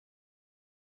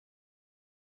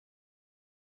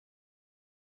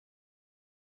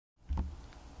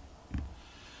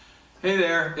Hey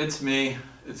there, it's me.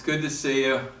 It's good to see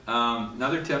you.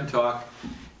 Another Tim Talk.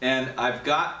 And I've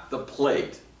got the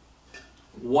plate.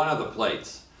 One of the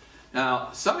plates. Now,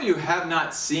 some of you have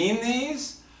not seen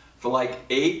these for like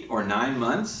 8 or 9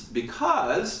 months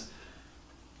because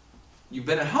you've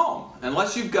been at home.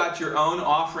 Unless you've got your own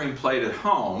offering plate at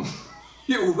home,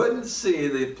 you wouldn't see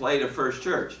the plate of First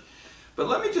Church. But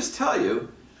let me just tell you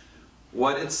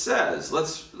what it says.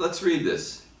 Let's read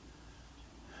this.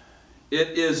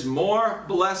 It is more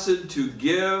blessed to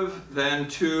give than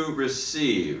to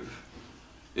receive.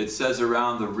 It says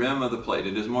around the rim of the plate.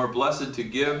 It is more blessed to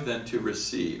give than to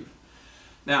receive.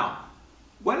 Now,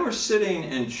 when we're sitting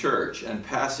in church and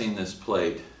passing this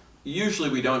plate, usually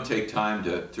we don't take time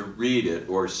to read it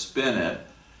or spin it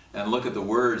and look at the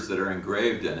words that are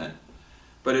engraved in it.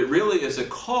 But it really is a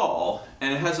call,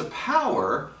 and it has a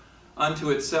power unto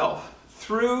itself.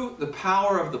 Through the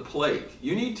power of the plate,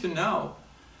 you need to know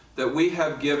that we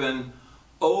have given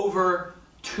over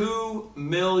 $2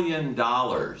 million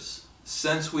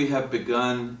since we have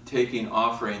begun taking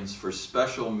offerings for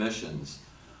special missions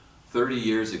 30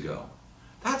 years ago.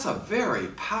 That's a very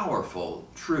powerful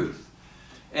truth.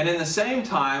 And in the same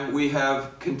time, we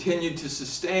have continued to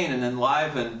sustain and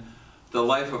enliven the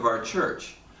life of our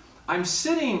church. I'm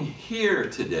sitting here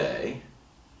today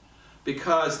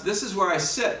because this is where I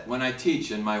sit when I teach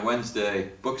in my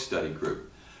Wednesday book study group.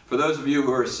 For those of you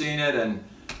who are seeing it and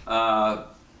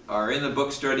are in the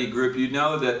book study group, you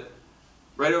know that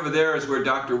right over there is where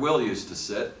Dr. Will used to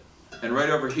sit, and right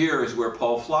over here is where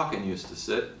Paul Flocken used to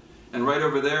sit, and right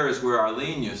over there is where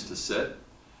Arlene used to sit,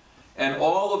 and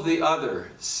all of the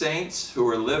other saints who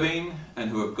are living and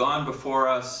who have gone before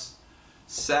us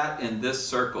sat in this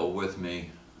circle with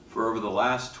me for over the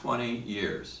last 20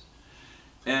 years.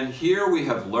 And here we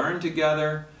have learned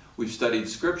together. We've studied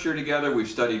scripture together, we've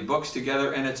studied books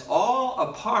together, and it's all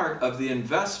a part of the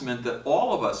investment that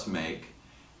all of us make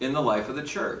in the life of the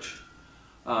church.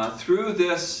 Through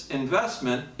this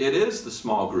investment, it is the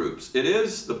small groups, it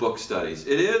is the book studies,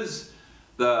 it is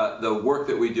the work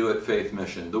that we do at Faith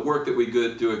Mission, the work that we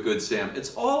do at Good Sam.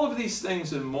 It's all of these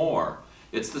things and more.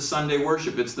 It's the Sunday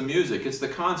worship, it's the music, it's the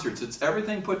concerts, it's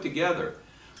everything put together.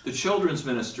 The children's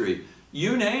ministry,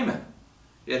 you name it.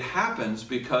 It happens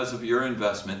because of your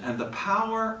investment and the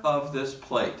power of this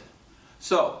plate.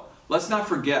 So, let's not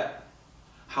forget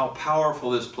how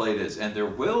powerful this plate is. And there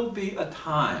will be a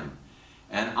time,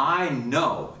 and I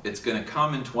know it's going to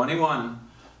come in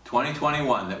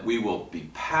 2021, that we will be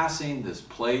passing this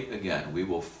plate again. We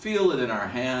will feel it in our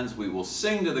hands. We will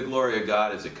sing to the glory of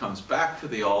God as it comes back to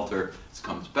the altar, as it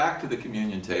comes back to the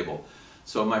communion table.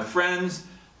 So, my friends,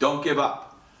 don't give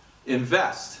up.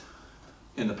 Invest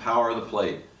in the power of the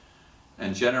plate,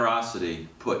 and generosity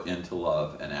put into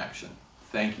love and action.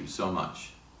 Thank you so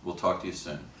much. We'll talk to you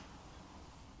soon.